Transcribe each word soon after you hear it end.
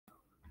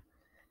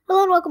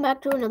Hello and welcome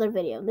back to another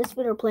video. In this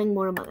video we're playing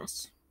more Among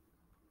Us.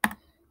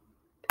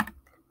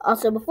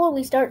 Also, before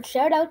we start,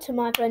 shout out to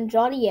my friend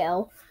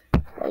Jodiel.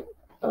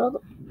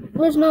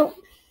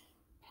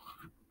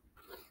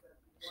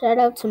 Shout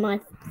out to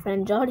my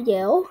friend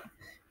Jodiel.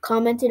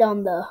 Commented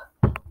on the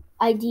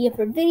idea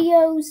for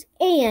videos,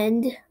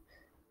 and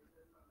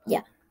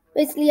yeah,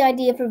 basically the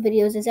idea for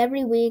videos is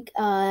every week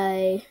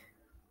I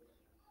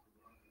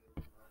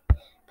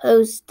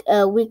post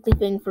a weekly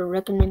thing for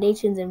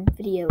recommendations and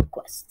video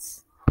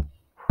requests,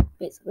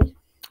 basically.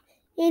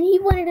 And he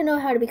wanted to know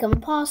how to become an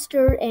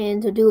imposter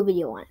and to do a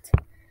video on it.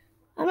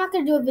 I'm not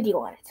going to do a video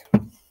on it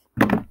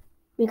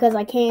because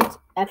I can't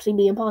actually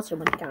be imposter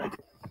when I can't.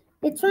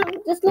 It's from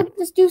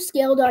just do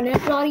scale.net,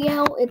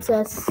 Jodiel. It's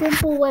a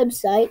simple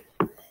website.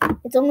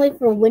 It's only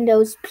for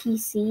Windows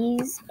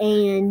PCs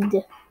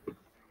and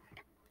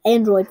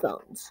Android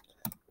phones.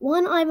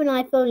 One, I have an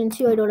iPhone, and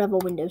two, I don't have a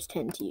Windows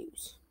 10 to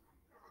use.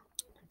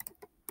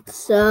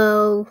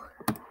 So,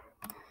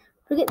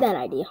 forget that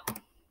idea.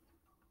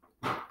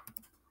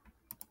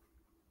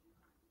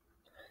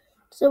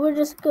 So we're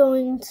just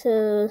going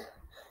to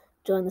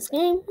join this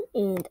game,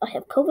 and I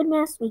have COVID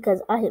mask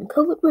because I am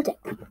COVID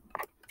protected.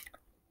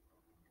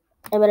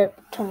 I better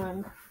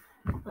charge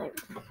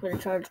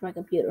my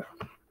computer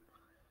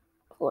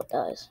before it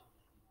dies.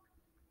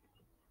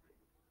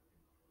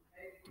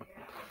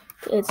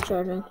 It's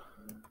charging.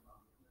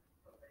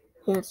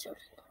 Yeah, it's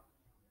charging.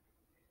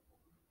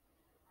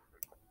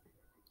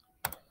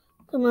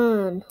 Come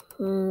on.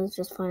 Let's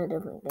just find a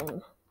different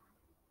game.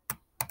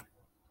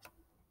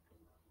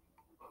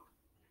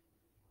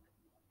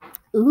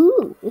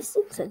 Ooh, this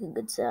looks like a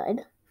good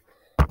side.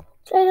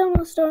 Try it on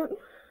the start.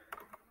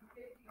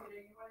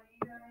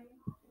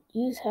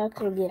 Use hacks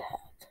or get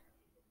hacked.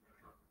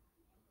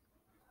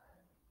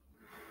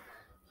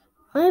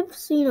 I've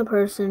seen a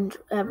person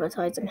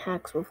advertising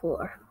hacks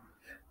before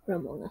for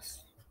Among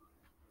Us.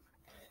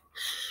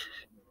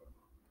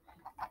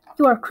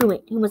 You are a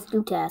crewmate. You must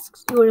do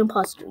tasks. You are an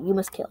imposter. You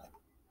must kill.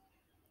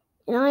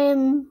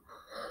 And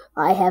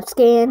I have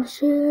scanned.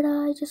 Should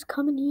I just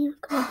come in here?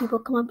 Come on, people.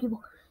 Come on,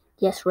 people.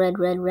 Yes, red.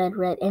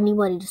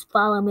 Anybody, just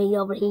follow me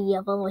over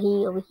here. Over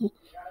here.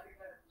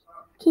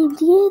 Came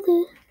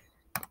together.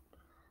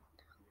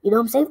 You know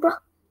I'm safe, bro?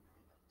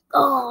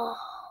 Oh.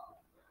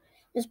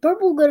 Is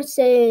purple gonna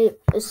say,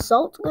 is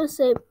salt gonna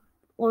say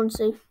orange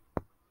safe?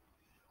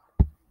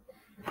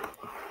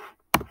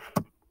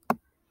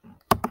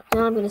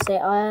 Now I'm gonna say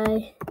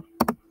I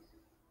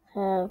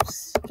have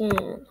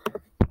scanned.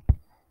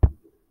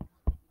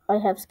 I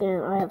have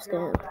scanned.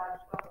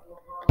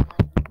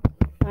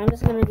 I'm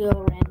just gonna do a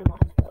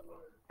randomized vote.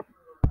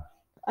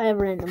 I have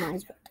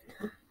randomized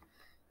vote.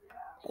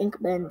 Pink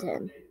Ben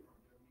 10.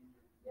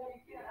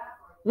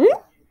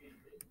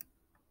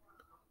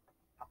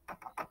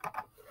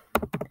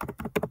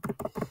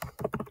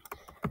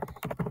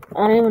 I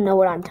don't even know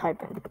what I'm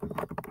typing.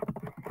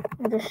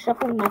 I'm just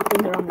shuffling my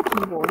finger on the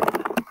keyboard.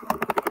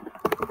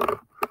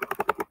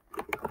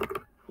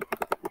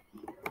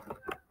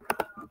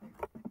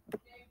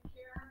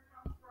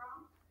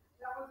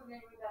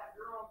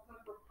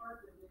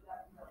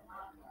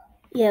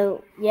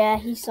 Yeah,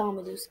 he saw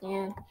me do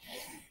scan.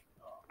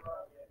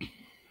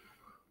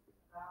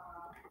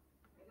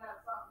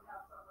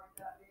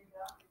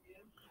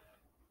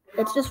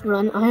 Let's just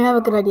run. I have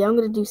a good idea. I'm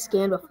gonna do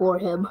scan before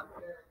him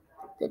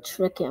to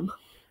trick him.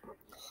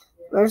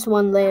 First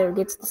one layer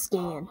gets the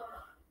scan.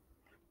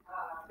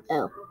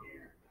 Oh,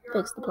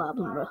 fix the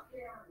problem, bro.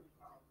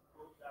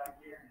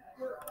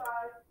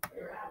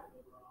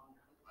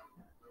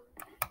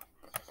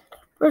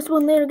 First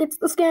one layer gets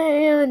the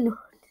scan.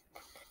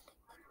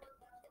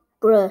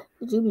 Bruh,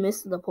 did you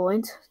miss the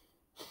point?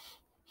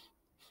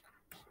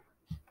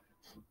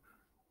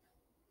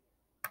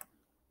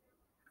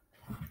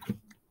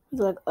 He's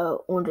like,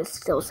 oh, orange is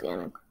still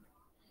scanning.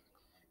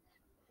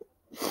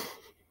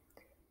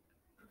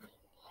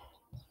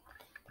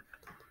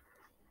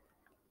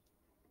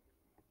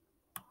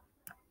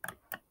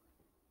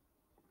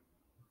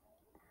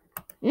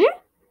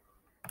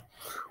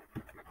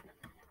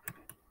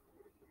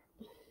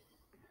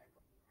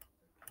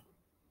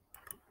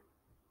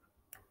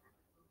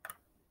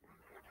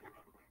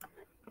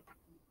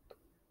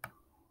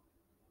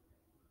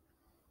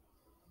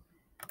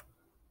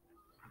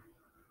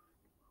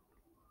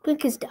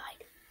 Pink has died.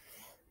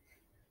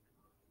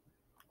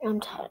 I'm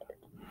tired.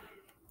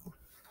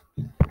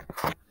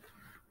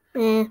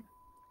 I'm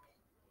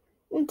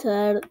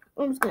tired.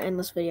 I'm just gonna end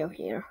this video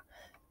here.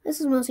 This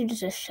is mostly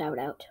just a shout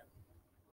out.